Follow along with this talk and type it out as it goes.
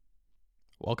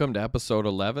Welcome to episode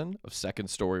 11 of Second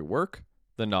Story Work,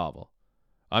 the novel.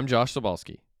 I'm Josh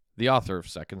Sobalski, the author of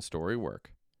Second Story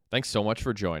Work. Thanks so much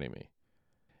for joining me.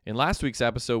 In last week's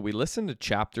episode, we listened to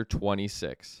chapter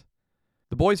 26.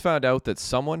 The boys found out that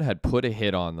someone had put a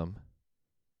hit on them,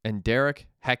 and Derek,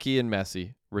 Hecky, and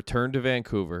Messi returned to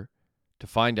Vancouver to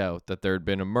find out that there had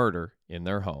been a murder in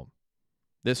their home.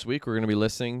 This week, we're going to be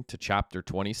listening to chapter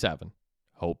 27.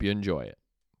 Hope you enjoy it.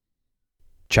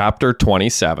 Chapter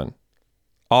 27.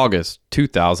 August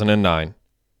 2009.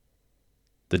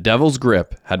 The Devil's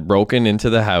Grip had broken into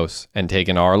the house and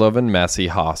taken R-Luv and Messi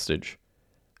hostage.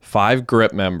 5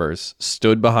 Grip members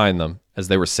stood behind them as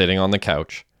they were sitting on the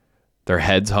couch. Their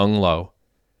heads hung low.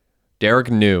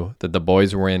 Derek knew that the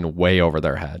boys were in way over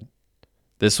their head.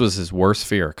 This was his worst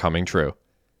fear coming true.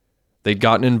 They'd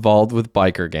gotten involved with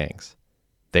biker gangs.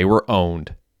 They were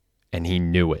owned, and he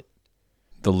knew it.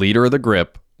 The leader of the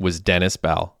Grip was Dennis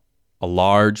Bell. A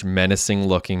large,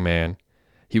 menacing-looking man.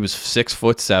 He was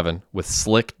 6'7", with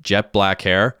slick, jet-black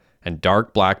hair and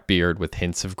dark black beard with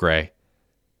hints of gray.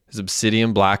 His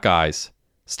obsidian black eyes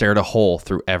stared a hole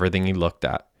through everything he looked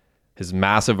at. His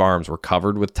massive arms were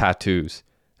covered with tattoos,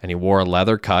 and he wore a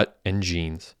leather cut and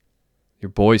jeans. "Your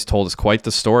boys told us quite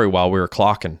the story while we were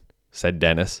clocking," said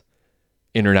Dennis.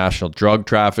 "International drug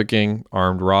trafficking,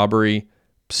 armed robbery,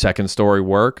 second-story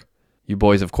work. You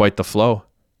boys have quite the flow.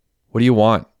 What do you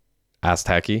want?" asked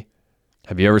Hecky.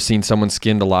 "Have you ever seen someone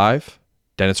skinned alive?"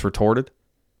 Dennis retorted.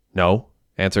 "No,"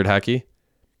 answered Hecky.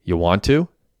 "You want to?"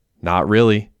 "Not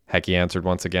really," Hecky answered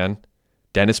once again.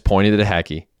 Dennis pointed at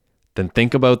Hecky. "Then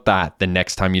think about that the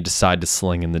next time you decide to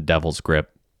sling in the Devil's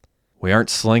Grip." "We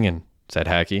aren't slinging," said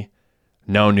Hecky.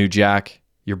 "No, New Jack.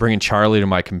 You're bringing Charlie to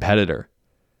my competitor.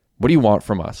 What do you want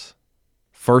from us?"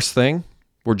 "First thing,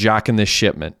 we're jacking this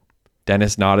shipment."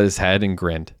 Dennis nodded his head and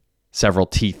grinned, several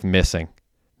teeth missing.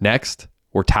 "Next,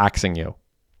 we're taxing you."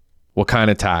 "What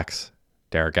kind of tax?"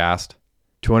 Derek asked.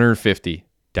 $250,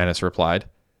 Dennis replied.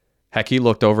 Hecky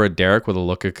looked over at Derek with a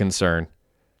look of concern.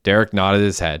 Derek nodded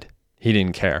his head. He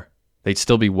didn't care. They'd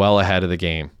still be well ahead of the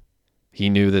game.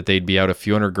 He knew that they'd be out a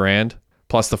few $100,000,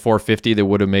 plus the $450 they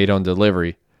would have made on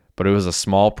delivery, but it was a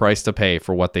small price to pay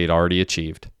for what they'd already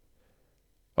achieved.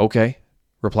 "Okay,"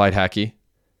 replied Hecky.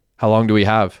 "How long do we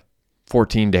have?"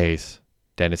 14 days,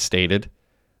 Dennis stated.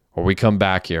 "Or we come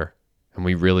back here, and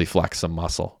we really flex some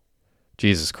muscle."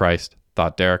 Jesus Christ,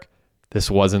 thought Derek.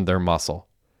 This wasn't their muscle.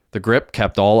 The Grip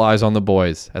kept all eyes on the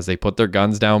boys as they put their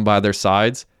guns down by their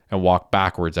sides and walked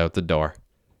backwards out the door.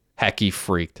 Hecky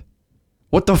freaked.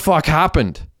 "What the fuck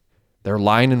happened?" "They're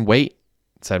lying in wait,"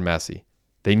 said Messi.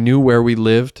 "They knew where we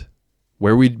lived,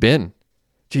 where we'd been."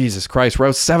 "Jesus Christ, we're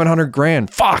out $700,000.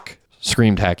 Fuck!"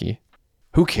 screamed Hecky.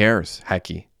 "Who cares,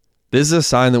 Hecky? This is a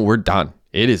sign that we're done.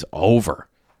 It is over.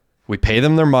 We pay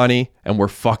them their money, and we're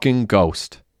fucking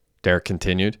ghost," Derek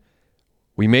continued.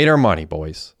 "We made our money,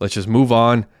 boys. Let's just move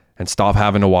on and stop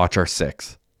having to watch our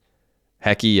six."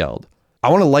 Hecky yelled, "I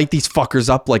want to light these fuckers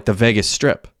up like the Vegas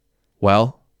Strip."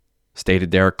 "Well," stated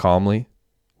Derek calmly,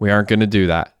 "we aren't going to do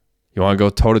that. You want to go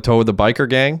toe-to-toe with the biker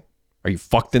gang? Are you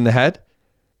fucked in the head?"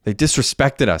 "They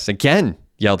disrespected us again,"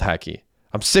 yelled Hecky.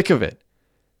 "I'm sick of it.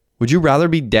 Would you rather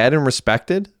be dead and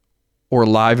respected or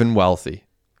alive and wealthy?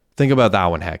 Think about that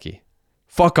one, Hecky."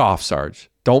 "Fuck off, Sarge.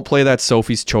 Don't play that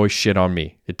Sophie's Choice shit on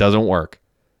me. It doesn't work."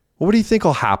 "Well, what do you think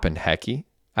will happen, Hecky?"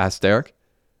 asked Derek.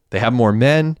 "They have more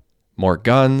men, more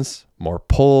guns, more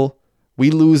pull.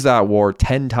 We lose that war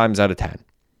 10 times out of 10.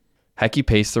 Hecky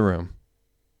paced the room.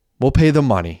 "We'll pay the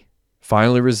money,"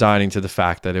 finally resigning to the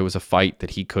fact that it was a fight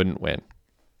that he couldn't win.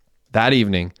 That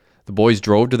evening, the boys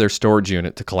drove to their storage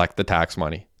unit to collect the tax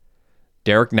money.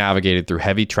 Derek navigated through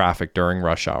heavy traffic during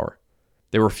rush hour.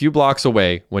 They were a few blocks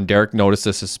away when Derek noticed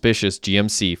a suspicious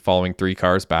GMC following 3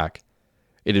 cars back.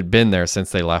 It had been there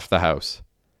since they left the house.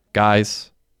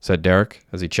 "Guys," said Derek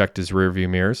as he checked his rearview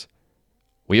mirrors,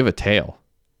 "we have a tail."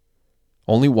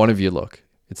 "Only one of you look.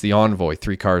 It's the Envoy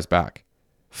 3 cars back."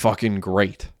 "Fucking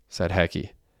great," said Hecky.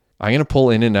 "I'm going to pull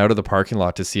in and out of the parking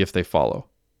lot to see if they follow."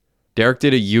 Derek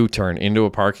did a U-turn into a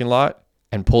parking lot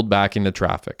and pulled back into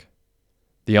traffic.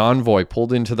 The Envoy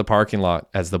pulled into the parking lot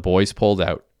as the boys pulled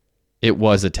out. It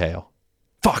was a tail.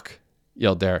 "Fuck!"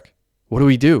 yelled Derek. "What do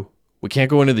we do? We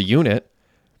can't go into the unit."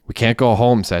 "We can't go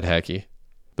home," said Hecky.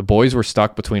 The boys were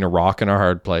stuck between a rock and a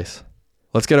hard place.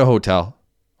 "Let's get a hotel,"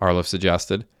 R-Luv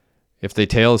suggested. "If they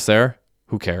tail us there,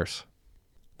 who cares?"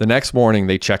 The next morning,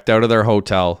 they checked out of their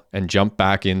hotel and jumped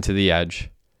back into the Edge.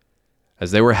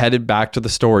 As they were headed back to the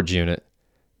storage unit,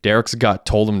 Derek's gut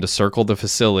told him to circle the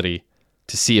facility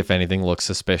to see if anything looked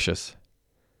suspicious.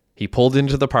 He pulled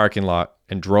into the parking lot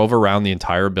and drove around the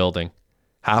entire building.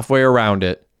 Halfway around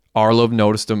it, R-Luv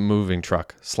noticed a moving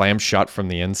truck slam shut from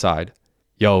the inside.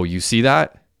 Yo, you see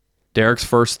that? Derek's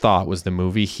first thought was the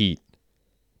movie Heat.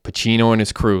 Pacino and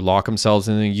his crew lock themselves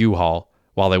in the U-Haul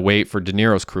while they wait for De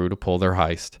Niro's crew to pull their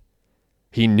heist.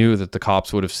 He knew that the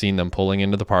cops would have seen them pulling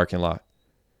into the parking lot.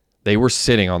 They were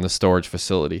sitting on the storage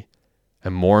facility.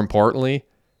 And more importantly,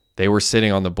 they were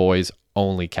sitting on the boys'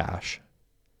 only cash.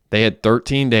 They had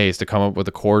 13 days to come up with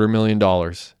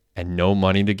 $250,000 and no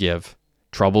money to give.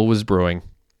 Trouble was brewing.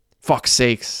 Fuck's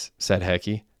sakes, said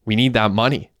Hecky. We need that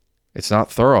money. It's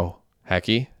not thorough,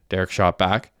 Hecky, Derek shot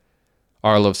back.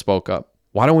 R-Luv spoke up.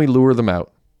 Why don't we lure them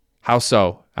out? How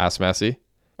so? Asked Messi.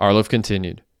 R-Luv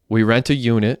continued. We rent a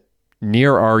unit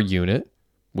near our unit.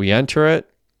 We enter it.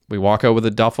 We walk out with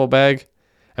a duffel bag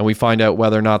and we find out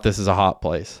whether or not this is a hot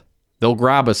place. They'll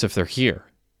grab us if they're here.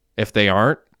 If they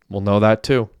aren't, we'll know that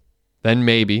too. Then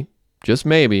maybe, just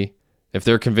maybe, if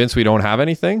they're convinced we don't have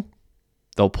anything,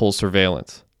 they'll pull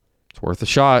surveillance. It's worth a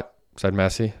shot, said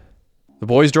Messi. The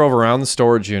boys drove around the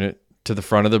storage unit to the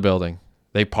front of the building.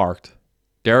 They parked.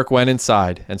 Derek went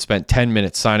inside and spent 10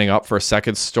 minutes signing up for a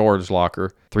second storage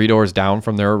locker 3 doors down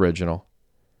from their original.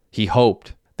 He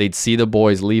hoped they'd see the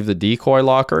boys leave the decoy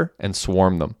locker and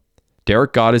swarm them.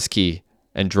 Derek got his key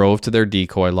and drove to their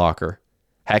decoy locker.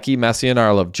 Hecky, Messi, and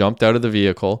R-Luv jumped out of the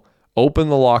vehicle, opened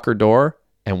the locker door,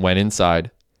 and went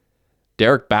inside.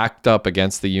 Derek backed up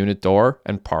against the unit door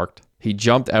and parked. He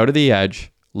jumped out of the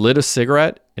edge, lit a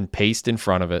cigarette, and paced in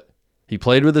front of it. He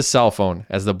played with his cell phone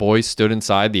as the boys stood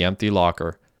inside the empty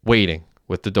locker, waiting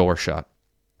with the door shut.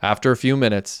 After a few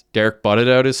minutes, Derek butted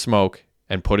out his smoke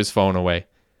and put his phone away.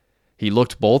 He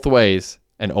looked both ways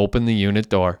and opened the unit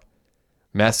door.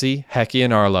 Messi, Hecky,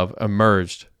 and R-Luv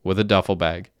emerged with a duffel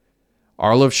bag.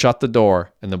 R-Luv shut the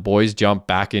door and the boys jumped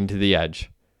back into the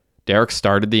edge. Derek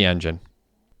started the engine.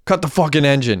 Cut the fucking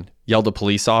engine, yelled a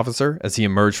police officer as he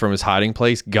emerged from his hiding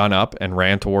place, gun up, and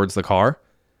ran towards the car.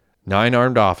 9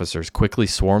 armed officers quickly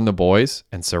swarmed the boys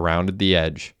and surrounded the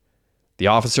edge. The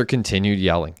officer continued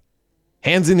yelling.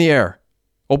 Hands in the air.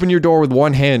 Open your door with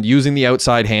one hand using the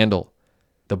outside handle.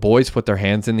 The boys put their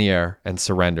hands in the air and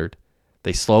surrendered.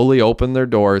 They slowly opened their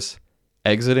doors,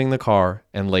 exiting the car,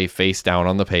 and lay face down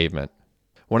on the pavement.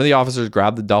 One of the officers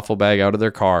grabbed the duffel bag out of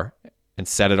their car and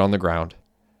set it on the ground.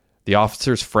 The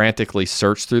officers frantically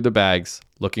searched through the bags,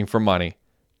 looking for money,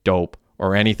 dope,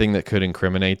 or anything that could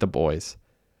incriminate the boys.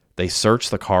 They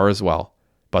searched the car as well,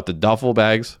 but the duffel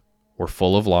bags were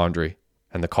full of laundry,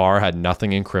 and the car had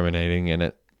nothing incriminating in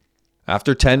it.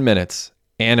 After 10 minutes,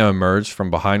 Anna emerged from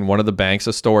behind one of the banks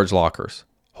of storage lockers,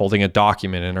 holding a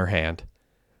document in her hand.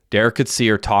 Derek could see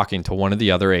her talking to one of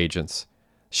the other agents.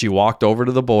 She walked over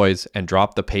to the boys and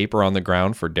dropped the paper on the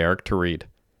ground for Derek to read.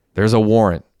 There's a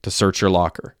warrant to search your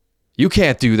locker. You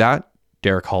can't do that,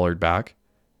 Derek hollered back.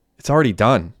 It's already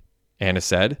done, Anna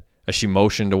said, as she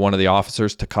motioned to one of the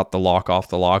officers to cut the lock off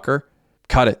the locker.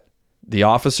 Cut it. The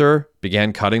officer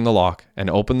began cutting the lock and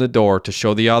opened the door to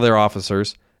show the other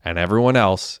officers and everyone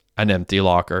else an empty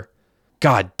locker.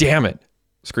 God damn it,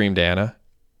 screamed Anna.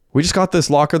 We just got this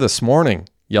locker this morning,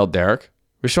 yelled Derek.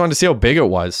 We just wanted to see how big it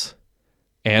was.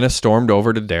 Anna stormed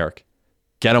over to Derek.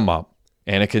 Get him up,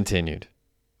 Anna continued.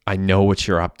 I know what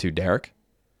you're up to, Derek.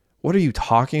 What are you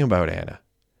talking about, Anna?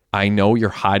 I know you're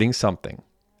hiding something,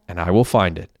 and I will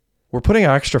find it. We're putting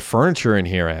extra furniture in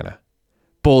here, Anna.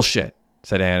 Bullshit,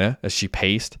 said Anna as she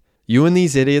paced. You and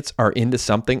these idiots are into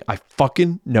something. I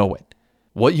fucking know it.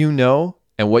 What you know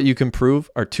and what you can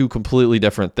prove are two completely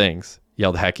different things,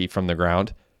 yelled Hecky from the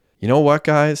ground. You know what,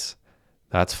 guys?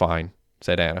 That's fine,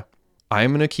 said Anna.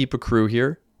 I'm going to keep a crew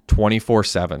here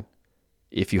 24/7.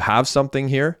 If you have something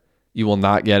here, you will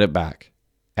not get it back.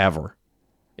 Ever.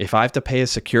 If I have to pay a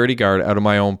security guard out of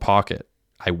my own pocket,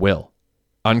 I will.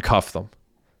 Uncuff them.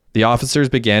 The officers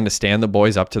began to stand the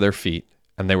boys up to their feet,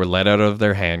 and they were let out of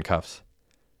their handcuffs.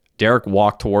 Derek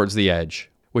walked towards the edge,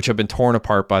 which had been torn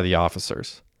apart by the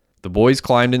officers. The boys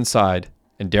climbed inside,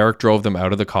 and Derek drove them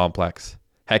out of the complex.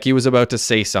 Hecky was about to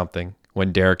say something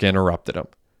when Derek interrupted him.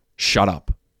 Shut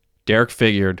up. Derek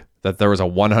figured that there was a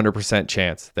 100%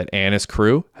 chance that Anna's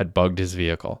crew had bugged his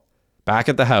vehicle. Back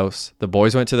at the house, the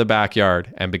boys went to the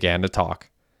backyard and began to talk.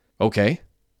 Okay,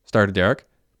 started Derek.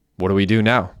 What do we do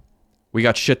now? We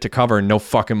got shit to cover and no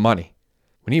fucking money.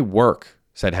 We need work,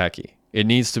 said Hecky. It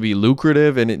needs to be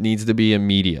lucrative and it needs to be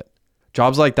immediate.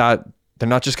 Jobs like that, they're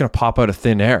not just going to pop out of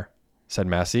thin air, said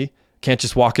Messi. Can't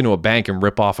just walk into a bank and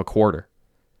rip off a quarter.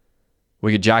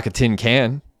 We could jack a tin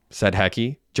can, said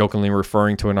Hecky, jokingly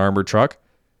referring to an armored truck.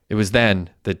 It was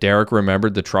then that Derek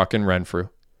remembered the truck in Renfrew,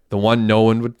 the one no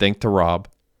one would think to rob.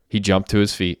 He jumped to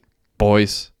his feet.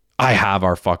 Boys, I have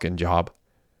our fucking job.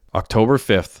 October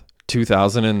 5th,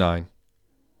 2009.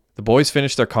 The boys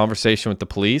finished their conversation with the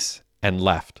police and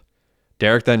left.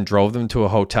 Derek then drove them to a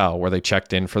hotel where they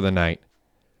checked in for the night.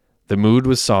 The mood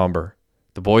was somber.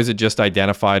 The boys had just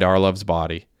identified R-Luv's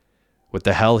body. With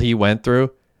the hell he went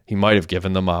through, he might have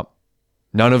given them up.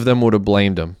 None of them would have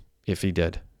blamed him if he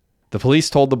did. The police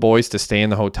told the boys to stay in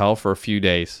the hotel for a few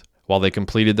days while they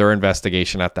completed their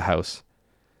investigation at the house.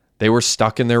 They were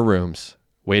stuck in their rooms,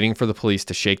 waiting for the police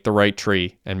to shake the right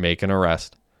tree and make an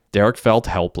arrest. Derek felt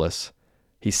helpless.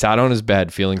 He sat on his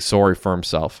bed feeling sorry for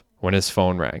himself when his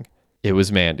phone rang. It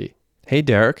was Mandy. "Hey,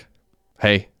 Derek."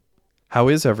 "Hey, how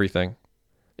is everything?"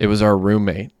 "It was our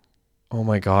roommate." "Oh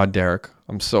my God, Derek,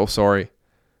 I'm so sorry."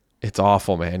 "It's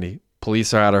awful, Mandy.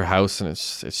 Police are at our house and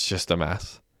it's just a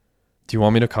mess." "Do you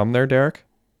want me to come there, Derek?"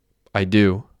 "I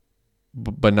do,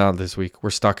 but not this week. We're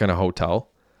stuck in a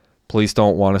hotel. Police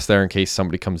don't want us there in case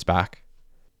somebody comes back."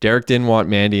 Derek didn't want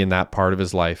Mandy in that part of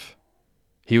his life.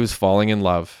 He was falling in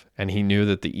love, and he knew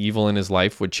that the evil in his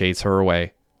life would chase her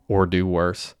away, or do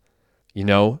worse. "You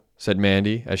know," said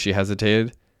Mandy as she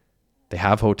hesitated, "they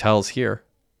have hotels here."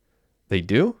 "They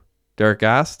do?" Derek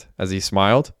asked as he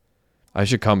smiled. "I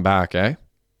should come back, eh?"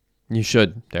 "You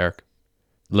should, Derek."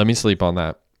 "Let me sleep on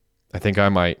that. I think I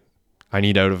might. I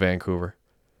need out of Vancouver."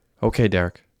 "Okay,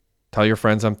 Derek. Tell your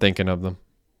friends I'm thinking of them.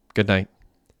 Good night."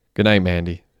 "Good night,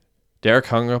 Mandy." Derek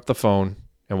hung up the phone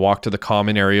and walked to the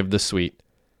common area of the suite.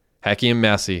 Hecky and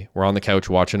Messi were on the couch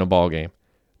watching a ball game.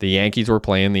 The Yankees were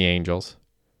playing the Angels.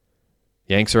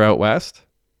 "Yanks are out west?"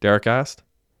 Derek asked.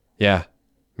 "Yeah,"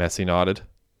 Messi nodded.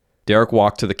 Derek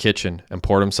walked to the kitchen and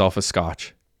poured himself a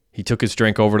scotch. He took his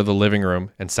drink over to the living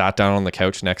room and sat down on the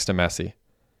couch next to Messi.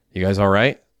 "You guys all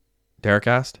right?" Derek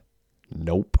asked.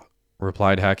 "Nope,"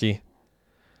 replied Hecky.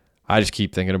 "I just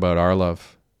keep thinking about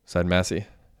R-Luv," said Messi.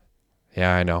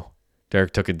 "Yeah, I know."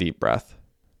 Derek took a deep breath.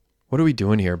 "What are we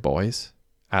doing here, boys?"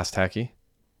 asked Hecky.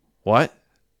 "What?"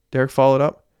 Derek followed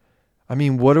up. "I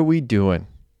mean, what are we doing?"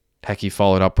 Hecky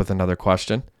followed up with another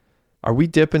question. "Are we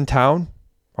dipping town?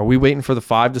 Are we waiting for the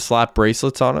 5 to slap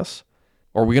bracelets on us?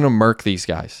 Or are we going to murk these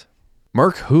guys?"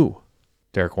 "Murk who?"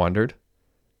 Derek wondered.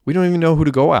 "We don't even know who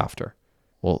to go after."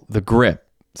 "Well, the grip,"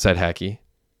 said Hecky.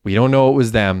 "We don't know it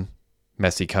was them,"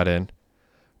 Messi cut in.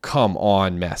 "Come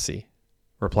on, Messi,"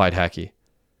 replied Hecky.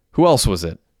 "Who else was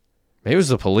it?" "Maybe it was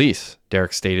the police,"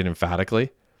 Derek stated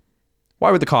emphatically. "Why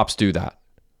would the cops do that?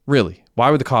 Really, why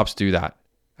would the cops do that?"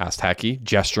 asked Hecky,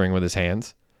 gesturing with his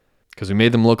hands. "Because we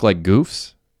made them look like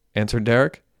goofs," answered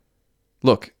Derek.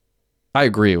 "Look, I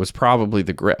agree it was probably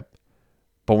the grip,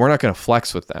 but we're not going to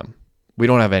flex with them. We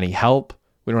don't have any help.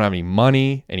 We don't have any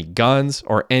money, any guns,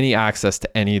 or any access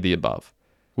to any of the above.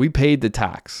 We paid the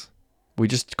tax. We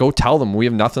just go tell them we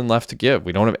have nothing left to give.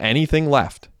 We don't have anything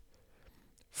left."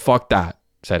 "Fuck that,"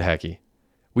 said Hecky.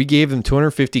 "We gave them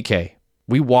 $250K.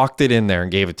 We walked it in there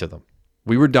and gave it to them.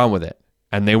 We were done with it,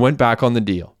 and they went back on the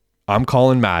deal. I'm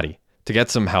calling Maddie to get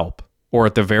some help, or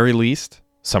at the very least,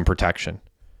 some protection."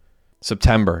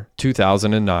 September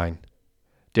 2009.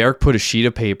 Derek put a sheet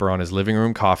of paper on his living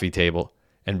room coffee table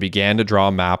and began to draw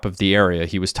a map of the area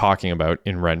he was talking about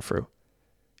in Renfrew.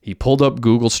 He pulled up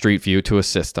Google Street View to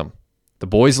assist him. The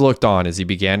boys looked on as he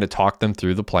began to talk them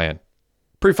through the plan.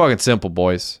 "Pretty fucking simple,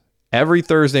 boys. Every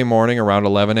Thursday morning around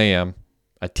 11 a.m.,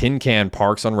 a tin can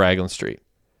parks on Raglan Street.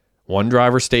 One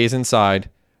driver stays inside,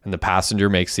 and the passenger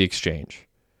makes the exchange.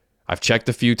 I've checked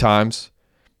a few times.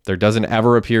 There doesn't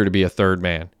ever appear to be a third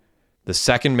man. The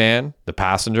second man, the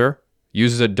passenger,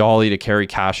 uses a dolly to carry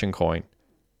cash and coin.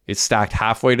 It's stacked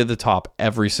halfway to the top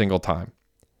every single time.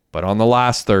 But on the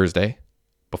last Thursday,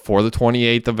 before the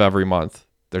 28th of every month,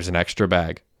 there's an extra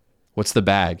bag." "What's the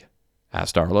bag?"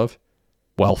 asked R-Luv.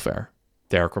 "Welfare,"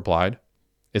 Derek replied.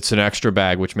 "It's an extra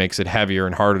bag which makes it heavier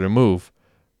and harder to move,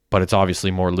 but it's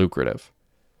obviously more lucrative."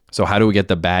 "So how do we get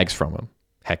the bags from him?"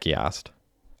 Hecky asked.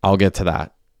 "I'll get to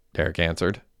that," Derek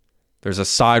answered. "There's a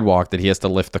sidewalk that he has to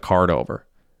lift the cart over.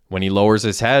 When he lowers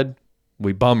his head,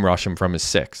 we bum rush him from his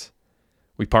 6.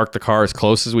 We park the car as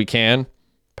close as we can,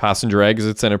 passenger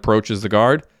exits and approaches the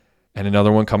guard, and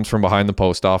another one comes from behind the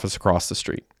post office across the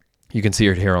street. You can see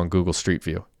it here on Google Street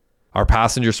View. Our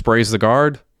passenger sprays the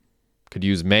guard, could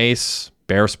use mace,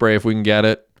 bear spray if we can get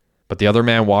it, but the other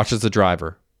man watches the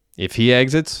driver. If he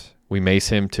exits, we mace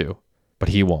him too, but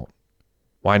he won't."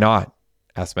 "Why not?"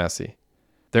 asked Messi.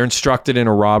 "They're instructed in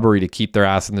a robbery to keep their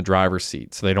ass in the driver's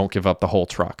seat so they don't give up the whole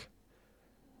truck."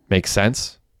 "Makes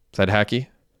sense," said Hecky.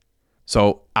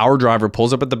 "So our driver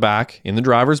pulls up at the back in the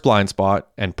driver's blind spot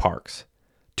and parks.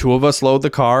 2 of us load the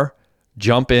car,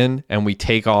 jump in, and we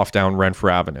take off down Renfrew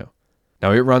Avenue.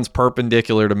 Now it runs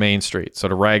perpendicular to Main Street, so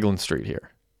to Raglan Street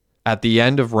here. At the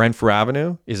end of Renfrew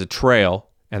Avenue is a trail,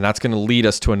 and that's going to lead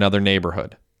us to another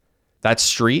neighborhood. That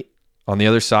street on the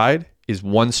other side is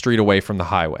 1 street away from the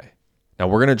highway. Now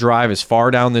we're going to drive as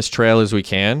far down this trail as we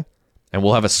can, and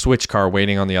we'll have a switch car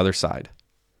waiting on the other side.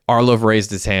 R-Luv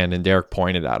raised his hand and Derek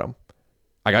pointed at him.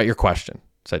 I got your question,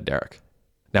 said Derek.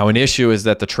 Now an issue is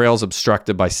that the trail's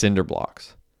obstructed by cinder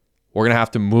blocks. We're going to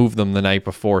have to move them the night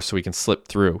before so we can slip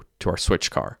through to our switch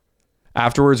car.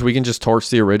 Afterwards, we can just torch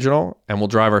the original and we'll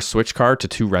drive our switch car to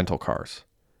 2 rental cars.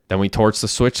 Then we torch the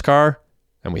switch car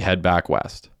and we head back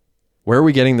west. Where are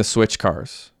we getting the switch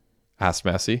cars? Asked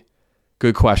Messi.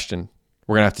 Good question.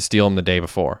 We're going to have to steal them the day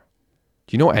before.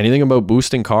 Do you know anything about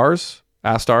boosting cars?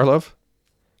 Asked R-Luv.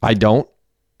 I don't,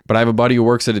 but I have a buddy who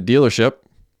works at a dealership.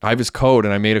 I have his code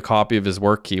and I made a copy of his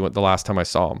work key the last time I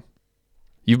saw him.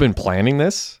 You've been planning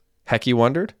this? Hecky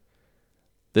wondered.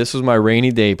 This was my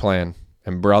rainy day plan.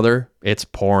 And brother, it's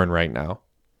pouring right now.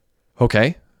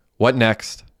 Okay, what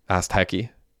next? Asked Hecky.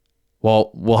 Well,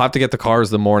 we'll have to get the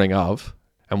cars the morning of,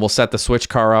 and we'll set the switch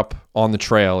car up on the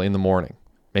trail in the morning,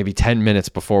 maybe 10 minutes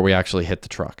before we actually hit the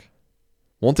truck.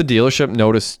 Won't the dealership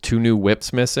notice 2 new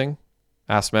whips missing?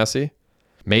 Asked Messi.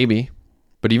 Maybe,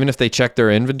 but even if they check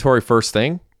their inventory first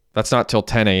thing, that's not till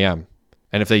 10 a.m.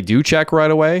 And if they do check right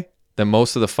away, then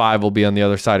most of the 5 will be on the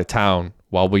other side of town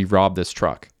while we rob this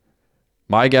truck.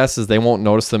 My guess is they won't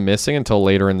notice them missing until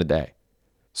later in the day.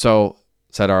 So,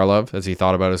 said R-Luv as he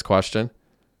thought about his question,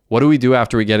 what do we do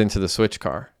after we get into the switch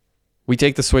car? We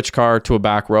take the switch car to a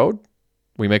back road.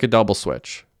 We make a double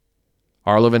switch.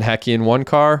 R-Luv and Hecky in 1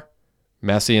 car,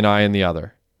 Messi and I in the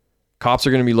other. Cops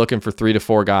are going to be looking for 3 to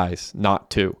 4 guys, not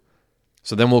 2.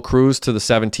 So then we'll cruise to the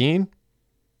 17,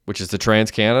 which is the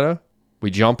Trans-Canada.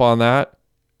 We jump on that,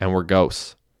 and we're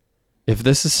ghosts. If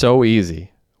this is so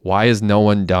easy, why has no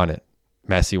one done it?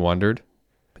 Messi wondered.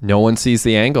 No one sees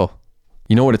the angle.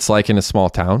 You know what it's like in a small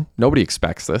town? Nobody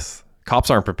expects this. Cops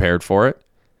aren't prepared for it.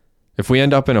 If we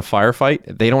end up in a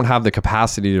firefight, they don't have the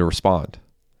capacity to respond.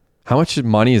 How much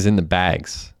money is in the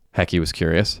bags? Hecky was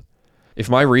curious. If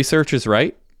my research is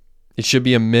right, it should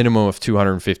be a minimum of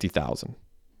 $250,000.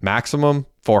 Maximum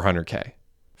 $400K.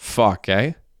 Fuck,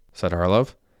 eh? Said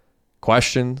R-Luv.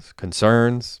 Questions,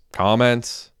 concerns,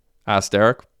 comments? Asked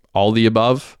Derek. All the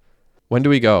above? When do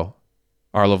we go?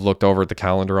 R-Luv looked over at the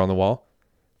calendar on the wall.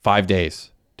 5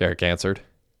 days, Derek answered.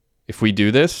 If we do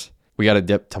this, we got to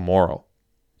dip tomorrow.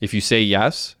 If you say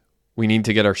yes, we need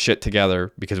to get our shit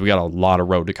together because we got a lot of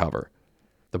road to cover.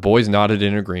 The boys nodded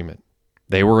in agreement.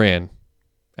 They were in,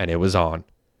 and it was on.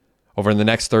 Over the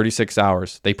next 36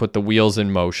 hours, they put the wheels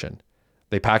in motion.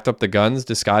 They packed up the guns,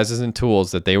 disguises, and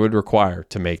tools that they would require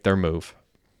to make their move.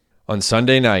 On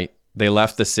Sunday night, they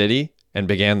left the city and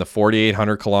began the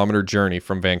 4,800-kilometer journey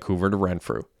from Vancouver to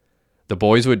Renfrew. The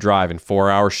boys would drive in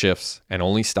 4-hour shifts and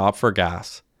only stop for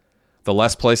gas. The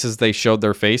less places they showed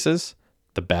their faces,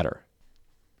 the better.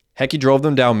 Hecky drove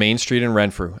them down Main Street in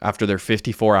Renfrew after their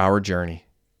 54-hour journey.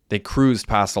 They cruised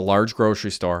past a large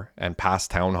grocery store and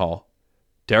past Town Hall.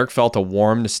 Derek felt a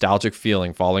warm, nostalgic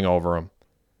feeling falling over him.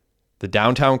 The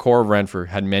downtown core of Renfrew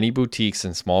had many boutiques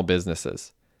and small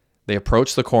businesses. They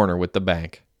approached the corner with the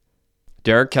bank.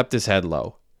 Derek kept his head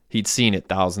low. He'd seen it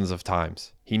thousands of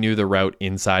times. He knew the route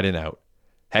inside and out.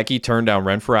 Hecky turned down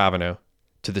Renfrew Avenue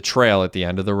to the trail at the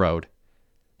end of the road.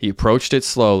 He approached it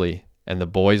slowly, and the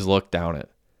boys looked down it.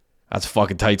 That's a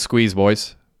fucking tight squeeze,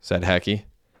 boys, said Hecky.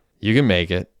 You can make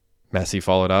it, Messi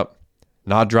followed up.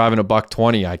 Not driving a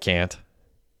 $120, I can't.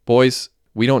 Boys,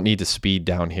 we don't need to speed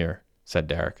down here, said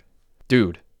Derek.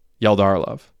 Dude, yelled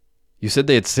R-Luv. You said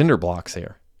they had cinder blocks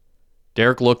here.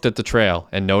 Derek looked at the trail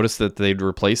and noticed that they'd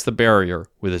replaced the barrier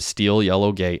with a steel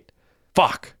yellow gate.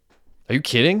 Fuck! Are you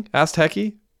kidding? Asked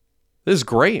Hecky. This is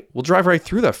great. We'll drive right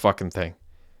through that fucking thing.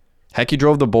 Hecky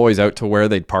drove the boys out to where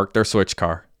they'd parked their switch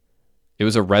car. It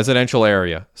was a residential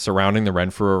area surrounding the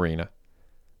Renfrew Arena.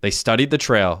 They studied the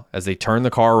trail as they turned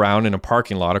the car around in a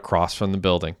parking lot across from the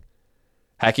building.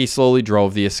 Hecky slowly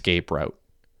drove the escape route.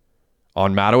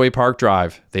 On Mattaway Park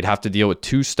Drive, they'd have to deal with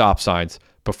 2 stop signs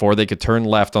before they could turn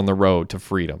left on the road to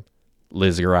Freedom,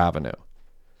 Lisgar Avenue.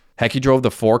 Hecky drove the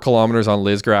 4 kilometers on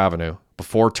Lisgar Avenue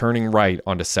before turning right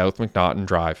onto South McNaughton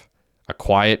Drive, a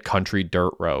quiet country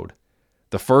dirt road.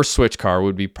 The first switch car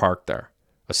would be parked there,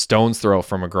 a stone's throw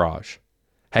from a garage.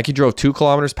 Hecky drove 2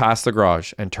 kilometers past the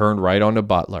garage and turned right onto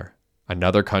Butler,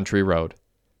 another country road.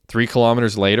 3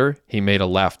 kilometers later, he made a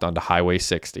left onto Highway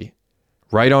 60.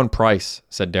 Right on Price,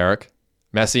 said Derek.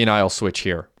 Messi and I'll switch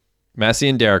here. Messi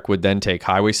and Derek would then take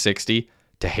Highway 60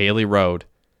 to Haley Road,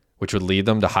 which would lead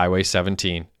them to Highway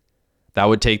 17. That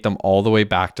would take them all the way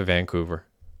back to Vancouver.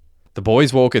 The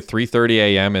boys woke at 3:30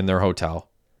 a.m. in their hotel.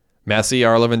 Messi,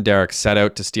 R-Luv, and Derek set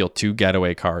out to steal 2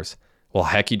 getaway cars, while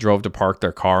Hecky drove to park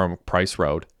their car on Price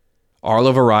Road.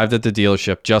 R-Luv arrived at the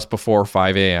dealership just before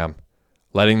 5 a.m.,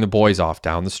 letting the boys off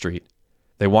down the street.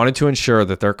 They wanted to ensure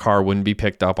that their car wouldn't be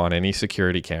picked up on any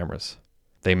security cameras.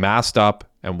 They masked up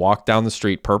and walked down the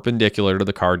street perpendicular to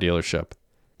the car dealership.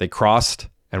 They crossed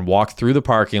and walked through the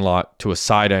parking lot to a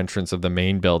side entrance of the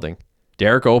main building.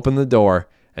 Derek opened the door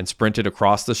and sprinted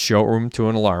across the showroom to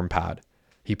an alarm pad.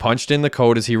 He punched in the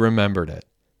code as he remembered it.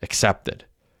 Accepted.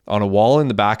 On a wall in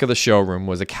the back of the showroom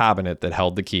was a cabinet that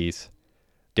held the keys.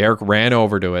 Derek ran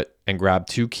over to it and grabbed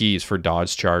 2 keys for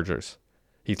Dodge Chargers.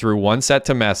 He threw one set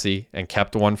to Messi and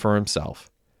kept one for himself.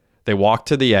 They walked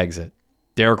to the exit.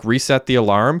 Derek reset the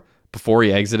alarm before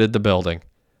he exited the building.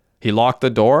 He locked the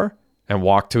door and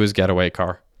walked to his getaway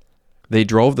car. They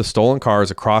drove the stolen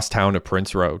cars across town to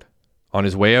Prince Road. On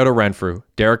his way out of Renfrew,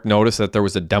 Derek noticed that there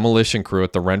was a demolition crew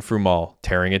at the Renfrew Mall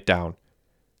tearing it down.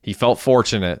 He felt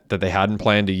fortunate that they hadn't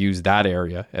planned to use that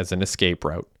area as an escape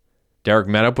route. Derek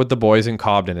met up with the boys in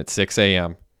Cobden at 6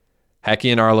 a.m.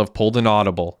 Hecky and R-Luv pulled an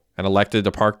audible and elected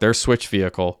to park their switch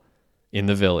vehicle in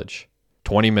the village,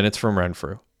 20 minutes from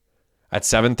Renfrew. At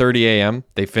 7:30 a.m.,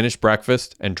 they finished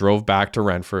breakfast and drove back to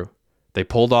Renfrew. They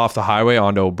pulled off the highway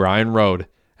onto O'Brien Road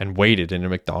and waited in a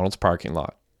McDonald's parking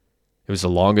lot. It was the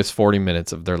longest 40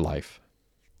 minutes of their life.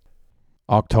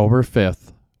 October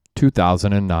 5th,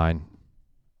 2009.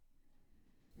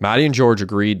 Maddie and George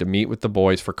agreed to meet with the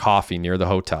boys for coffee near the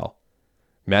hotel.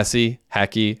 Messi,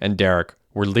 Hecky, and Derek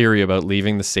were leery about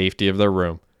leaving the safety of their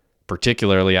room,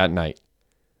 particularly at night.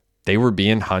 They were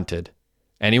being hunted.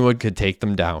 Anyone could take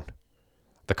them down.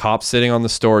 The cops sitting on the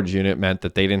storage unit meant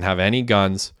that they didn't have any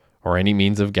guns or any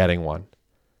means of getting one.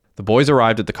 The boys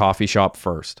arrived at the coffee shop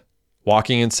first,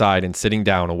 walking inside and sitting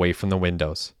down away from the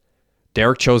windows.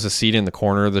 Derek chose a seat in the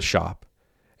corner of the shop.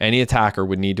 Any attacker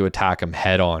would need to attack him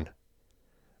head on.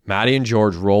 Maddie and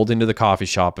George rolled into the coffee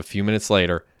shop a few minutes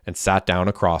later and sat down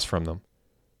across from them.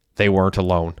 They weren't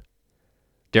alone.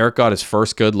 Derek got his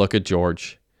first good look at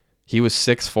George. He was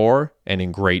 6'4" and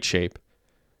in great shape.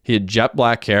 He had jet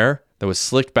black hair that was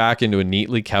slicked back into a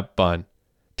neatly kept bun.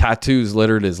 Tattoos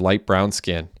littered his light brown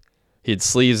skin. He had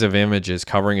sleeves of images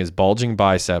covering his bulging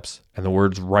biceps and the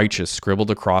words righteous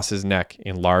scribbled across his neck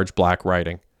in large black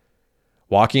writing.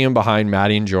 Walking in behind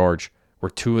Maddie and George were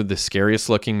 2 of the scariest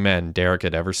looking men Derek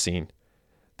had ever seen.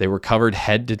 They were covered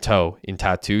head to toe in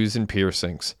tattoos and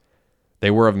piercings.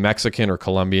 They were of Mexican or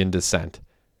Colombian descent.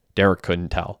 Derek couldn't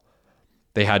tell.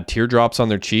 They had teardrops on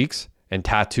their cheeks and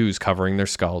tattoos covering their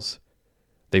skulls.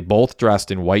 They both dressed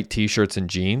in white t-shirts and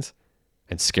jeans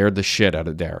and scared the shit out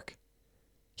of Derek.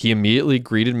 He immediately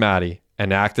greeted Maddie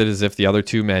and acted as if the other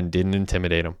 2 men didn't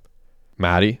intimidate him.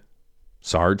 "Maddie?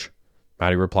 Sarge?"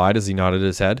 Maddie replied as he nodded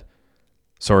his head.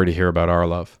 "Sorry to hear about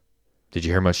R-Luv." "Did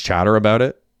you hear much chatter about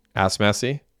it?" asked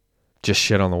Messi. "Just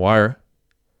shit on the wire."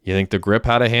 "You think the grip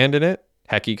had a hand in it?"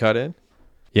 Hecky cut in.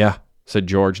 "Yeah," said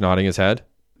George, nodding his head.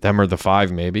 "Them or the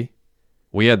 5, maybe."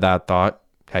 "We had that thought,"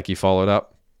 Hecky followed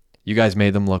up. "You guys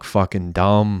made them look fucking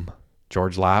dumb,"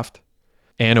 George laughed.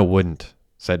 "Anna wouldn't,"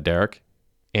 said Derek.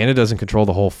 "Anna doesn't control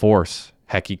the whole force,"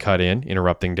 Hecky cut in,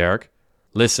 interrupting Derek.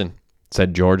 "Listen,"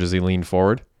 said George as he leaned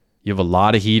forward. "You have a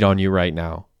lot of heat on you right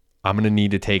now. I'm going to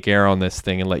need to take air on this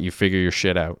thing and let you figure your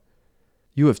shit out."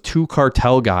 "You have 2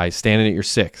 cartel guys standing at your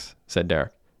 6, said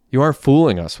Derek. "You aren't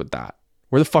fooling us with that.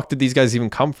 Where the fuck did these guys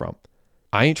even come from?"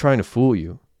 "I ain't trying to fool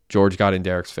you," George got in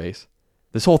Derek's face.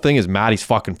 "This whole thing is Maddie's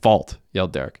fucking fault,"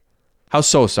 yelled Derek. "How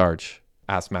so, Sarge?"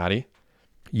 asked Maddie.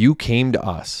 "You came to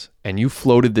us and you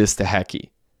floated this to Hecky.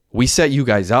 We set you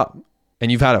guys up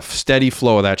and you've had a steady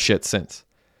flow of that shit since.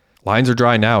 Lines are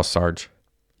dry now, Sarge.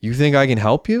 You think I can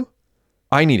help you?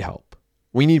 I need help.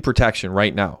 We need protection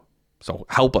right now. So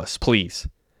help us, please."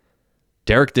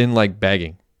 Derek didn't like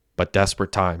begging, but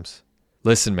desperate times.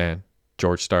 "Listen, man,"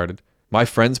 George started. "My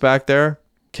friends back there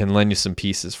can lend you some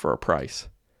pieces for a price.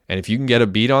 And if you can get a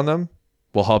beat on them,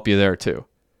 we'll help you there too.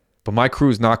 But my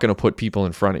crew's not going to put people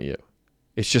in front of you.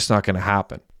 It's just not going to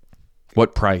happen."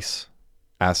 "What price?"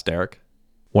 asked Derek.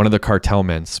 One of the cartel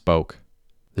men spoke.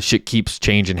 "The shit keeps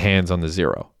changing hands on the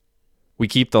 0. "We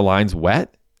keep the lines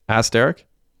wet?" asked Derek.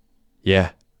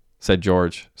 "Yeah," said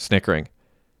George, snickering.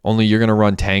 "Only you're going to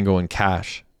run tango and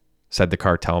cash," said the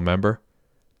cartel member.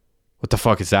 "What the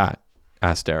fuck is that?"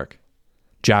 asked Derek.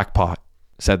 "Jackpot,"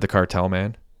 said the cartel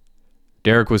man.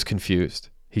 Derek was confused.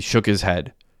 He shook his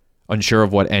head, unsure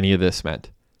of what any of this meant.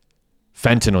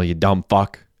 "Fentanyl, you dumb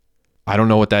fuck." "I don't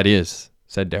know what that is,"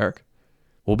 said Derek.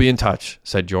 "We'll be in touch,"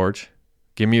 said George.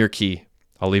 "Give me your key.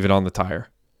 I'll leave it on the tire.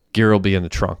 Gear will be in the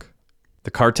trunk."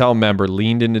 The cartel member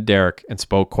leaned into Derek and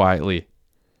spoke quietly.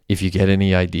 "If you get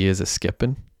any ideas of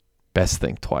skipping, best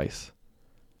think twice.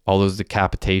 All those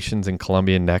decapitations and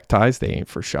Colombian neckties, they ain't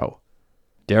for show."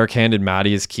 Derek handed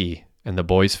Maddie his key, and the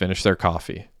boys finished their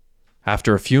coffee.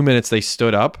 After a few minutes, they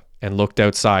stood up and looked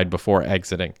outside before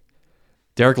exiting.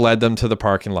 Derek led them to the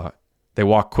parking lot. They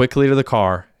walked quickly to the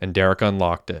car, and Derek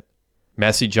unlocked it.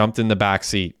 Messi jumped in the back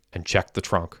seat and checked the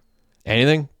trunk.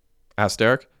 "Anything?" asked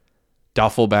Derek.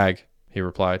 "Duffel bag," he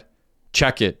replied.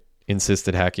 "Check it,"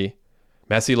 insisted Hecky.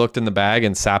 Messi looked in the bag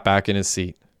and sat back in his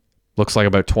seat. "Looks like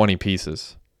about 20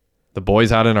 pieces." The boys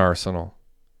had an arsenal,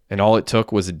 and all it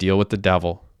took was a deal with the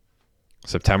devil.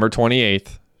 September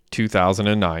 28th,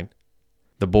 2009.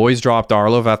 The boys dropped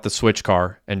R-Luv at the switch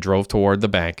car and drove toward the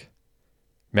bank.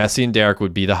 Messi and Derek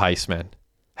would be the heistmen.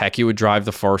 Hecky would drive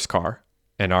the first car,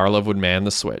 and R-Luv would man the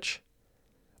switch.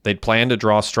 They'd planned to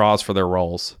draw straws for their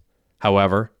roles.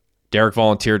 However, Derek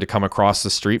volunteered to come across the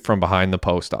street from behind the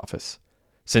post office,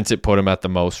 since it put him at the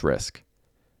most risk.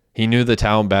 He knew the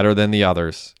town better than the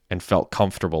others and felt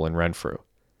comfortable in Renfrew.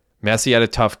 Messi had a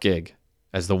tough gig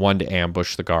as the one to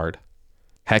ambush the guard.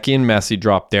 Hecky and Messi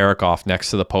dropped Derek off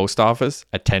next to the post office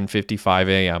at 10:55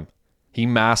 a.m. He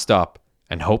masked up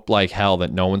and hoped like hell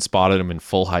that no one spotted him in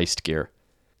full heist gear.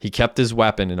 He kept his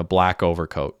weapon in a black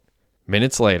overcoat.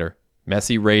 Minutes later,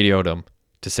 Messi radioed him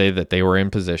to say that they were in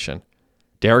position.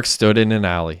 Derek stood in an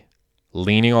alley,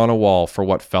 leaning on a wall for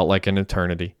what felt like an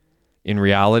eternity. In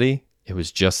reality, it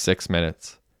was just 6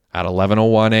 minutes. At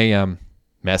 11:01 a.m.,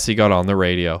 Messi got on the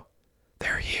radio.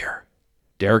 "They're here."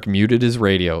 Derek muted his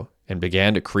radio and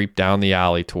began to creep down the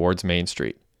alley towards Main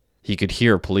Street. He could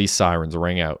hear police sirens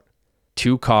ring out.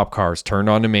 2 cop cars turned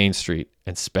onto Main Street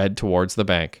and sped towards the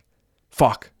bank.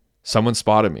 "Fuck, someone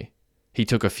spotted me." He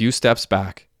took a few steps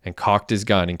back and cocked his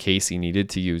gun in case he needed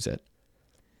to use it.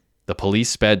 The police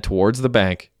sped towards the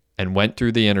bank and went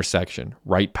through the intersection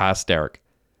right past Derek.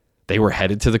 They were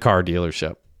headed to the car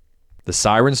dealership. The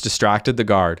sirens distracted the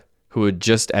guard, who had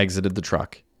just exited the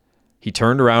truck. He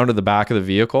turned around to the back of the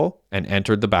vehicle and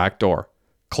entered the back door,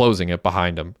 closing it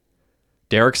behind him.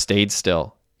 Derek stayed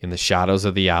still in the shadows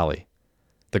of the alley.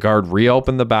 The guard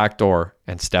reopened the back door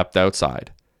and stepped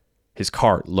outside, his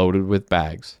cart loaded with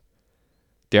bags.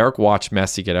 Derek watched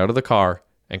Messi get out of the car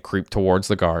and creep towards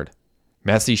the guard.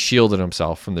 Messi shielded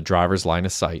himself from the driver's line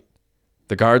of sight.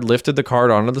 The guard lifted the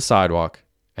cart onto the sidewalk,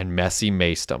 and Messi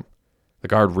maced him. The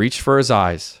guard reached for his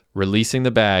eyes, releasing the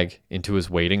bag into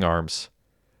his waiting arms.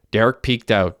 Derek peeked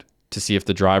out to see if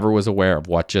the driver was aware of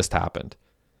what just happened.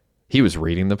 He was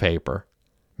reading the paper.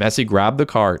 Messi grabbed the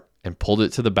cart and pulled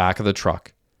it to the back of the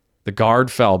truck. The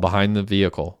guard fell behind the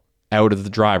vehicle, out of the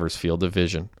driver's field of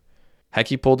vision.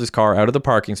 Hecky pulled his car out of the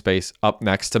parking space up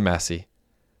next to Messi.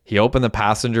 He opened the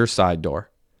passenger side door.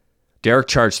 Derek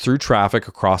charged through traffic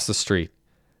across the street.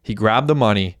 He grabbed the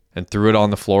money and threw it on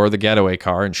the floor of the getaway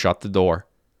car and shut the door.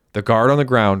 The guard on the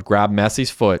ground grabbed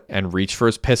Messi's foot and reached for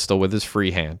his pistol with his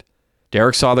free hand.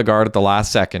 Derek saw the guard at the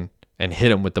last second and hit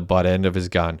him with the butt end of his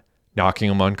gun, knocking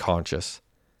him unconscious.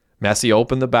 Messi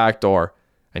opened the back door,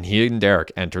 and he and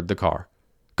Derek entered the car.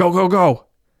 "Go, go, go!"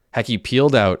 Hecky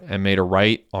peeled out and made a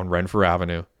right on Renfrew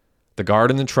Avenue. The guard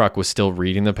in the truck was still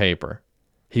reading the paper.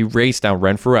 He raced down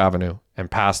Renfrew Avenue and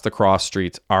passed the cross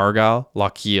streets Argyle,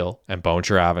 Lochiel, and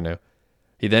Boncher Avenue.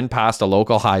 He then passed a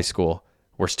local high school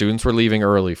where students were leaving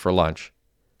early for lunch.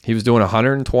 He was doing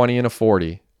 120 and a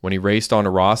 40 when he raced onto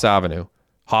Ross Avenue,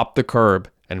 hopped the curb,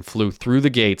 and flew through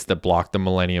the gates that blocked the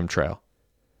Millennium Trail.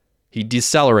 He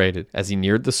decelerated as he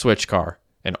neared the switch car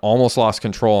and almost lost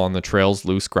control on the trail's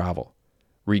loose gravel,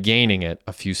 regaining it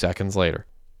a few seconds later.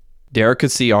 Derek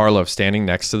could see R-Luv standing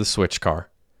next to the switch car.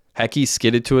 Hecky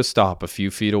skidded to a stop a few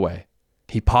feet away.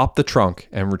 He popped the trunk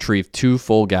and retrieved 2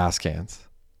 full gas cans.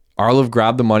 R-Luv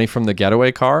grabbed the money from the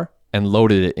getaway car and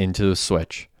loaded it into the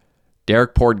switch.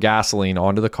 Derek poured gasoline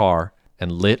onto the car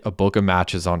and lit a book of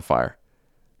matches on fire.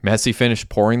 Messi finished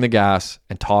pouring the gas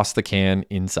and tossed the can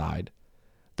inside.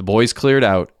 The boys cleared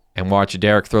out and watched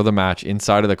Derek throw the match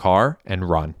inside of the car and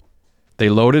run. They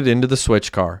loaded into the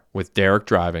switch car with Derek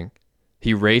driving.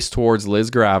 He raced towards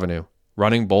Lisgar Avenue,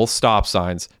 running both stop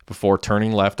signs before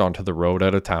turning left onto the road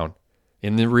out of town.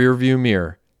 In the rearview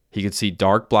mirror, he could see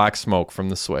dark black smoke from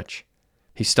the switch.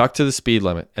 He stuck to the speed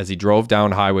limit as he drove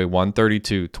down Highway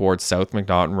 132 towards South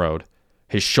McNaughton Road.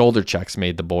 His shoulder checks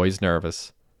made the boys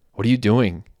nervous. "What are you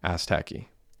doing?" asked Hecky.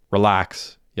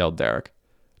 "Relax," yelled Derek.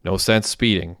 "No sense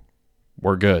speeding.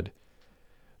 We're good."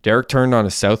 Derek turned onto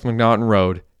South McNaughton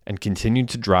Road and continued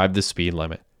to drive the speed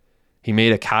limit. He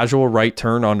made a casual right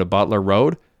turn onto Butler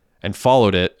Road and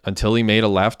followed it until he made a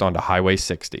left onto Highway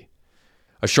 60.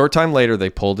 A short time later, they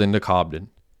pulled into Cobden.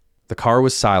 The car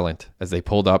was silent as they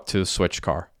pulled up to the switch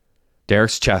car.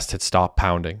 Derek's chest had stopped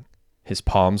pounding. His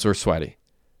palms were sweaty.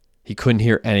 He couldn't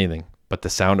hear anything but the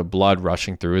sound of blood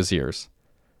rushing through his ears.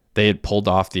 They had pulled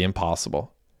off the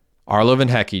impossible. R-Luv and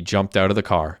Hecky jumped out of the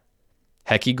car.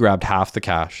 Hecky grabbed half the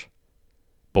cash.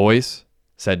 "Boys,"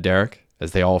 said Derek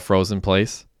as they all froze in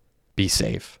place, "be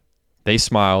safe." They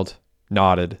smiled,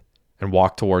 nodded, and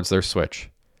walked towards their switch.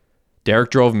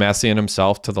 Derek drove Messi and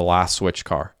himself to the last switch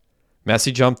car.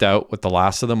 Messi jumped out with the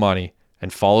last of the money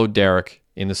and followed Derek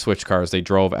in the switch car as they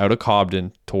drove out of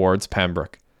Cobden towards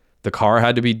Pembroke. The car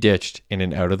had to be ditched in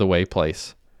an out-of-the-way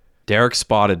place. Derek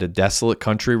spotted a desolate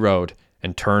country road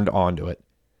and turned onto it.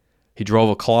 He drove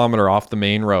a kilometer off the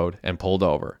main road and pulled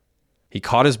over. He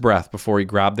caught his breath before he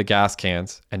grabbed the gas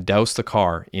cans and doused the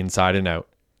car inside and out.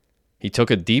 He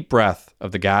took a deep breath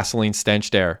of the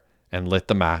gasoline-stenched air and lit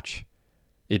the match.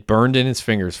 It burned in his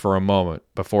fingers for a moment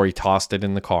before he tossed it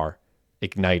in the car,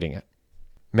 igniting it.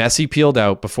 Messi peeled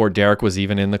out before Derek was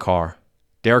even in the car.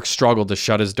 Derek struggled to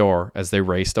shut his door as they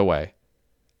raced away.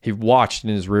 He watched in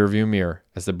his rearview mirror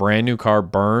as the brand new car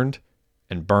burned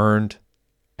and burned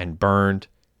and burned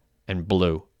and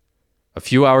blew. A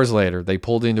few hours later, they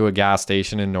pulled into a gas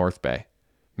station in North Bay.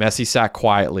 Messi sat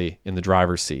quietly in the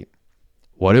driver's seat.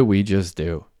 "What did we just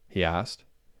do?" he asked.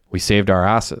 "We saved our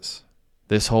asses.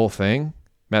 This whole thing,"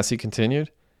 Messi continued,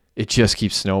 "it just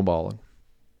keeps snowballing."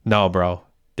 "No, bro,"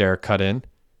 Derek cut in.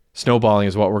 "Snowballing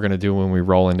is what we're going to do when we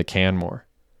roll into Canmore.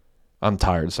 I'm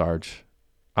tired, Sarge.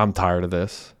 I'm tired of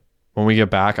this. When we get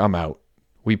back, I'm out.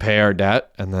 We pay our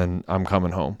debt, and then I'm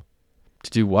coming home." "To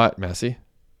do what, Messi?"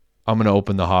 "I'm going to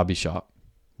open the hobby shop."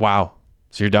 "Wow.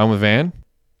 So you're done with Van?"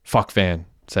 "Fuck Van,"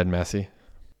 said Messi.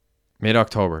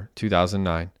 Mid-October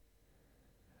 2009.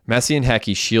 Messi and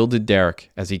Hecky shielded Derek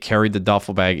as he carried the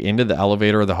duffel bag into the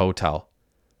elevator of the hotel.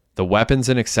 The weapons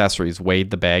and accessories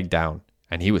weighed the bag down,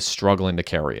 and he was struggling to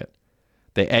carry it.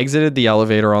 They exited the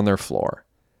elevator on their floor.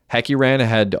 Hecky ran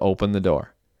ahead to open the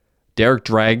door. Derek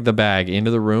dragged the bag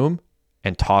into the room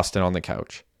and tossed it on the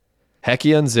couch.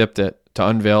 Hecky unzipped it to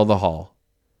unveil the haul.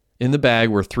 In the bag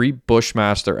were 3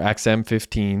 Bushmaster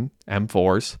XM15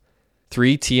 M4s,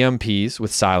 3 TMPs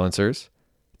with silencers,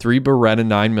 3 Beretta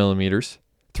 9mm,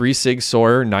 3 Sig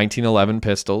Sauer 1911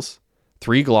 pistols,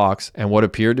 3 Glocks, and what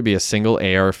appeared to be a single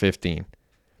AR-15.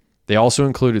 They also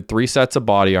included 3 sets of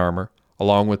body armor,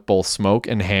 along with both smoke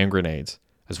and hand grenades,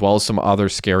 as well as some other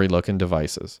scary-looking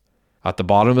devices. At the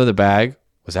bottom of the bag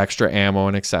was extra ammo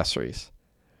and accessories.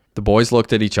 The boys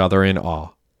looked at each other in awe.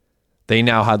 They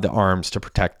now had the arms to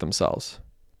protect themselves.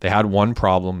 They had one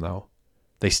problem, though.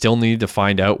 They still needed to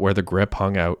find out where the grip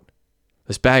hung out.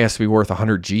 "This bag has to be worth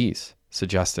 100 G's,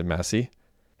 suggested Messi.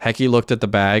 Hecky looked at the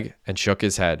bag and shook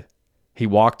his head. He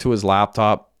walked to his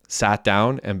laptop, sat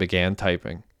down, and began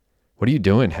typing. "What are you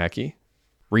doing, Hecky?"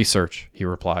 "Research," he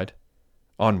replied.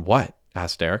 "On what?"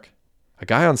 asked Derek. "A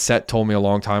guy on set told me a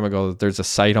long time ago that there's a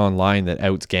site online that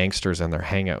outs gangsters and their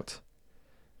hangouts."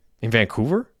 "In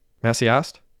Vancouver?" Messi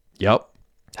asked. "Yup."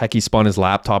 Hecky spun his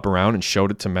laptop around and showed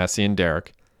it to Messi and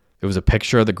Derek. It was a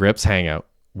picture of the Grips hangout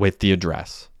with the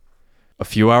address. A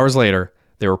few hours later,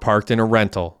 they were parked in a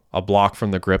rental a block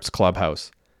from the Grips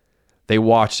clubhouse. They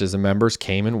watched as the members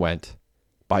came and went.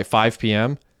 By 5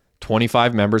 p.m.,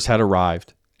 25 members had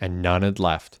arrived and none had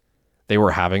left. They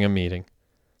were having a meeting.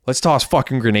 "Let's toss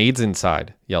fucking grenades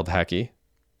inside," yelled Hecky.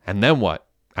 "And then what?"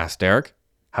 asked Derek.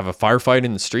 "Have a firefight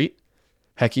in the street?"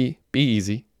 "Hecky, be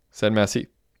easy," said Messi.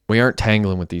 "We aren't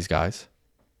tangling with these guys."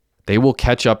 "They will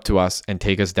catch up to us and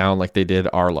take us down like they did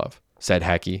R-Luv," said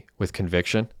Hecky with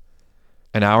conviction.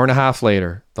 An hour and a half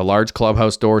later, the large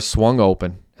clubhouse doors swung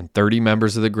open and 30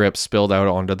 members of the Grips spilled out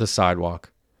onto the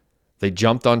sidewalk. They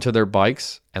jumped onto their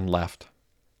bikes and left.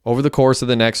 Over the course of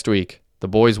the next week, the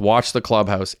boys watched the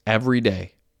clubhouse every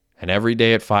day, and every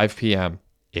day at 5 p.m.,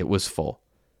 it was full.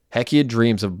 Hecky had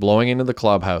dreams of blowing into the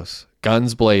clubhouse,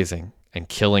 guns blazing, and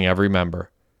killing every member.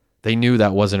 They knew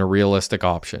that wasn't a realistic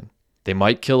option. They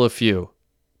might kill a few,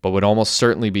 but would almost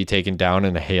certainly be taken down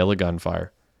in a hail of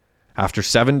gunfire. After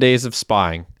 7 days of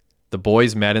spying, the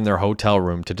boys met in their hotel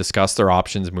room to discuss their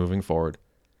options moving forward.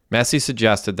 Messi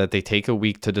suggested that they take a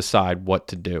week to decide what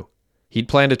to do. He'd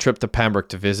planned a trip to Pembroke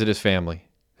to visit his family,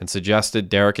 and suggested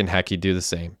Derek and Hecky do the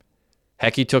same.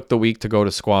 Hecky took the week to go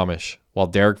to Squamish, while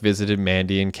Derek visited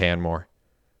Mandy and Canmore.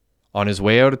 On his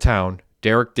way out of town,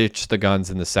 Derek ditched the guns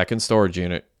in the second storage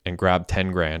unit and grabbed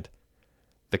 10 grand.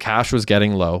 The cash was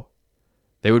getting low.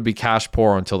 They would be cash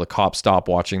poor until the cops stopped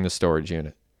watching the storage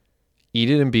unit. Eat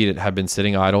It and Beat It had been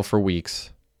sitting idle for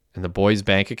weeks, and the boys'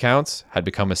 bank accounts had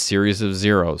become a series of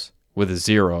zeros, with a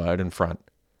 0 out in front.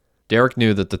 Derek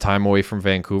knew that the time away from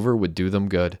Vancouver would do them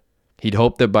good. He'd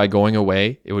hoped that by going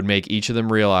away, it would make each of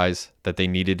them realize that they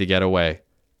needed to get away.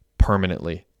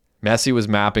 Permanently. Messi was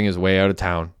mapping his way out of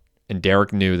town, and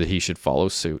Derek knew that he should follow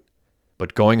suit.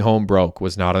 But going home broke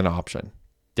was not an option.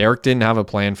 Derek didn't have a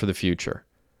plan for the future.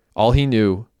 All he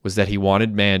knew was that he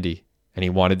wanted Mandy and he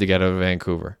wanted to get out of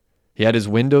Vancouver. He had his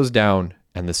windows down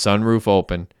and the sunroof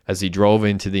open as he drove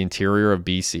into the interior of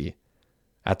BC.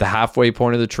 At the halfway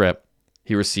point of the trip,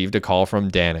 he received a call from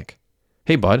Danik.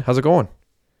 "Hey bud, how's it going?"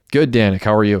 "Good, Danik,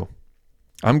 how are you?"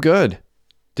 "I'm good.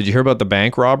 Did you hear about the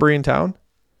bank robbery in town?"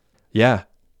 "Yeah,"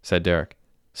 said Derek.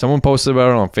 "Someone posted about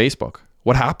it on Facebook.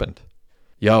 What happened?"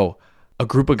 "Yo, a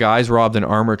group of guys robbed an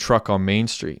armored truck on Main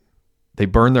Street. They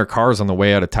burned their cars on the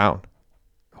way out of town."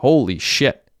 "Holy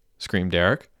shit," screamed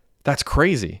Derek. "That's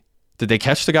crazy. Did they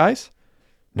catch the guys?"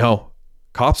 "No.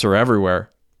 Cops are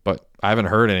everywhere, but I haven't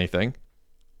heard anything."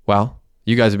 "Well,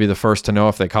 you guys would be the first to know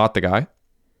if they caught the guy."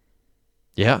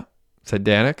 "Yeah," said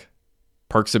Danik.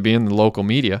 "Perks of being the local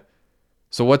media."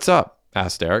 "So what's up?"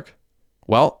 asked Derek.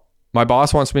 "Well, my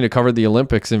boss wants me to cover the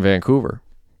Olympics in Vancouver."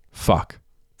 "Fuck,"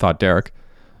 thought Derek.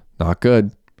 "Not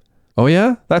good." "Oh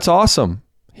yeah? That's awesome,"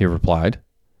 he replied.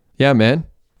 "Yeah, man.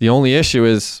 The only issue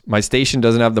is my station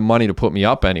doesn't have the money to put me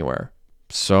up anywhere.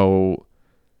 So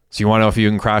you want to know if you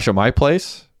can crash at my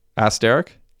place?" asked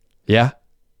Derek. "Yeah,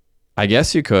 I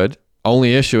guess you could.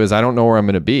 Only issue is I don't know where I'm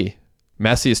going to be.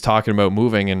 Messi is talking about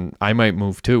moving and I might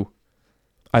move too."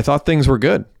 "I thought things were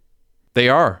good." "They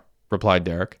are," replied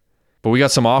Derek. "But we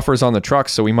got some offers on the truck,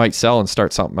 so we might sell and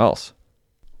start something else."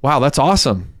 "Wow, that's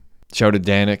awesome," shouted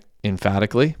Danik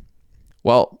emphatically.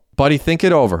 "Well, buddy, think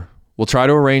it over. We'll try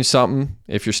to arrange something.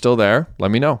 If you're still there,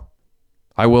 let me know."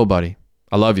 "I will, buddy.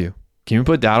 I love you. Can you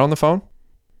put Dad on the phone?"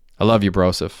 "I love you,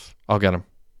 Broseph. I'll get him."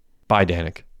 "Bye,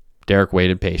 Danik." Derek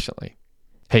waited patiently.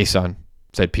 "Hey, son,"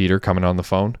 said Peter, coming on the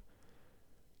phone.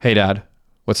 "Hey, Dad.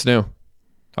 What's new?"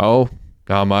 "Oh,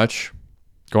 not much.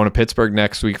 Going to Pittsburgh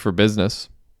next week for business.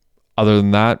 Other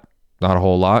than that, not a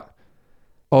whole lot."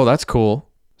 "Oh, that's cool,"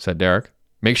 said Derek.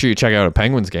 "Make sure you check out a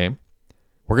Penguins game."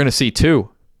 "We're going to see two."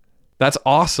 "That's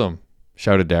awesome,"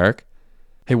 shouted Derek.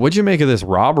 "Hey, what'd you make of this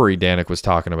robbery Danik was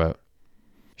talking about?"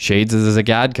 "Shades of the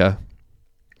Zagadka."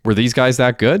 "Were these guys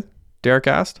that good?" Derek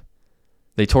asked.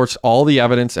 "They torched all the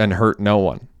evidence and hurt no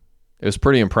one. It was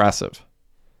pretty impressive."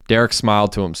 Derek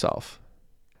smiled to himself.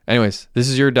 "Anyways, this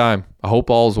is your dime. I hope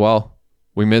all's well.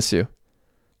 We miss you."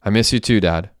 "I miss you too,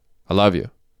 Dad. I love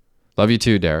you." "Love you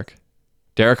too, Derek."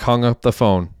 Derek hung up the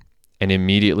phone and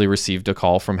immediately received a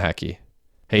call from Hecky.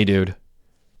 "Hey, dude."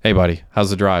 "Hey, buddy. How's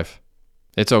the drive?"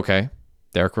 "It's okay,"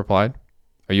 Derek replied.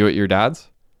 "Are you at your dad's?"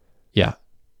 "Yeah."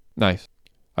 "Nice.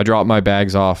 I dropped my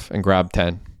bags off and grabbed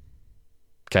 10.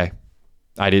 "Okay.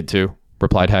 I did too,"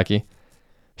 replied Hecky.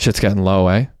 "Shit's getting low,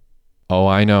 eh?" "Oh,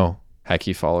 I know,"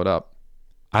 Hecky followed up.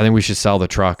 "I think we should sell the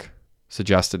truck,"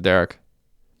 suggested Derek.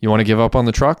 "You want to give up on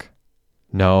the truck?"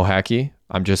 "No, Hecky.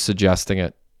 I'm just suggesting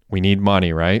it. We need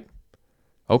money, right?"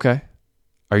 "Okay.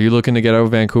 Are you looking to get out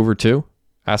of Vancouver too?"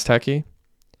 asked Hecky.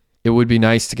 "It would be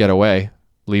nice to get away,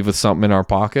 leave with something in our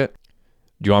pocket."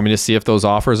 "Do you want me to see if those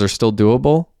offers are still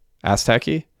doable?" asked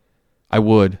Hecky. "I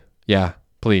would. Yeah,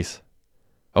 please."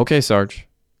 "Okay, Sarge.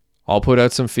 I'll put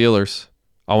out some feelers.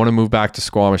 I want to move back to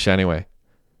Squamish anyway."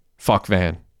 "Fuck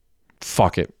Van."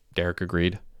 "Fuck it," Derek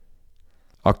agreed.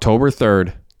 October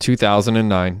 3rd,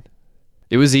 2009.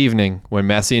 It was evening when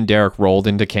Messi and Derek rolled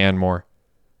into Canmore.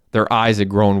 Their eyes had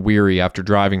grown weary after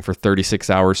driving for 36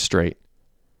 hours straight.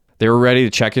 They were ready to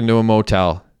check into a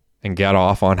motel and get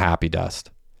off on happy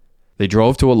dust. They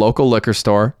drove to a local liquor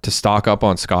store to stock up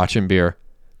on scotch and beer.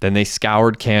 Then they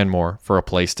scoured Canmore for a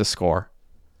place to score.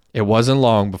 It wasn't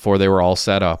long before they were all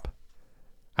set up.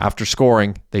 After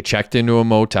scoring, they checked into a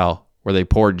motel where they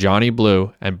poured Johnny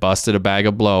Blue and busted a bag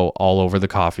of blow all over the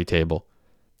coffee table.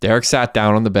 Derek sat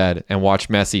down on the bed and watched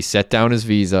Messi set down his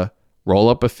Visa, roll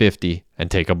up a 50, and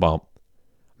take a bump.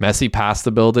 Messi passed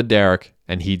the bill to Derek,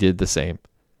 and he did the same.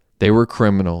 They were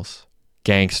criminals,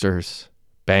 gangsters,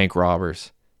 bank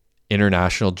robbers,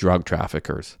 international drug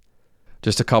traffickers.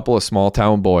 Just a couple of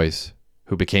small-town boys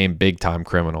who became big-time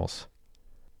criminals.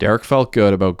 Derek felt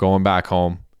good about going back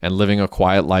home and living a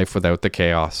quiet life without the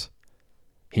chaos.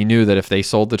 He knew that if they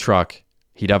sold the truck,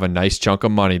 he'd have a nice chunk of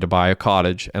money to buy a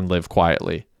cottage and live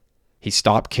quietly. He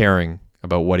stopped caring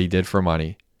about what he did for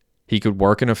money. He could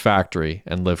work in a factory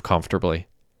and live comfortably.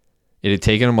 It had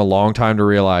taken him a long time to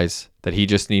realize that he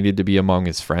just needed to be among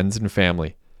his friends and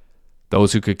family,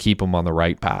 those who could keep him on the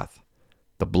right path.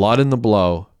 The blood and the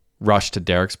blow rushed to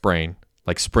Derek's brain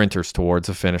like sprinters towards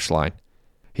a finish line.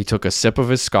 He took a sip of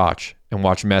his scotch and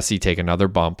watched Messi take another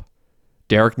bump.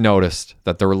 Derek noticed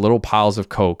that there were little piles of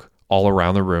coke all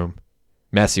around the room.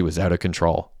 Messi was out of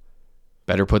control.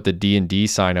 "Better put the D&D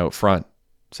sign out front,"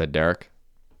 said Derek.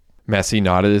 Messi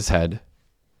nodded his head.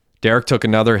 Derek took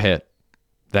another hit,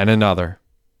 then another.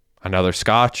 Another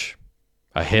scotch,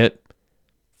 a hit.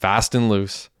 Fast and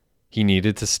loose, he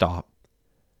needed to stop.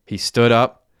 He stood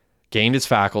up, gained his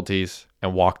faculties,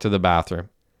 and walked to the bathroom.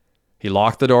 He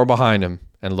locked the door behind him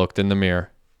and looked in the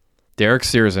mirror. Derek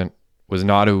Searsant was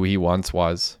not who he once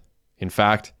was. In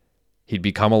fact, he'd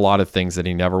become a lot of things that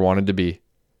he never wanted to be.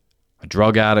 A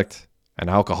drug addict, an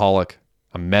alcoholic,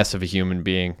 a mess of a human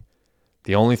being.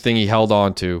 The only thing he held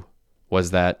on to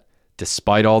was that,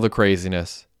 despite all the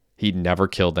craziness, he'd never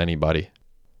killed anybody.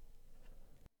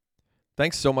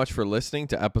 Thanks so much for listening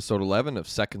to episode 11 of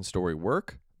Second Story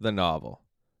Work, the novel.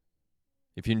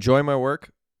 If you enjoy my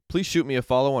work, please shoot me a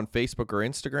follow on Facebook or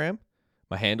Instagram.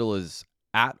 My handle is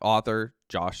 @author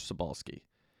Josh Sobalski.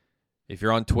 If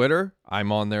you're on Twitter,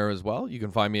 I'm on there as well. You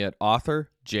can find me at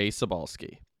author J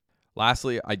Sobalski.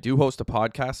 Lastly, I do host a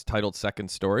podcast titled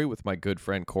Second Story with my good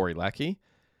friend Corey Leckie.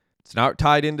 It's not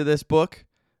tied into this book,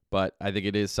 but I think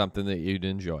it is something that you'd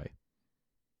enjoy.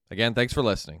 Again, thanks for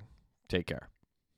listening. Take care.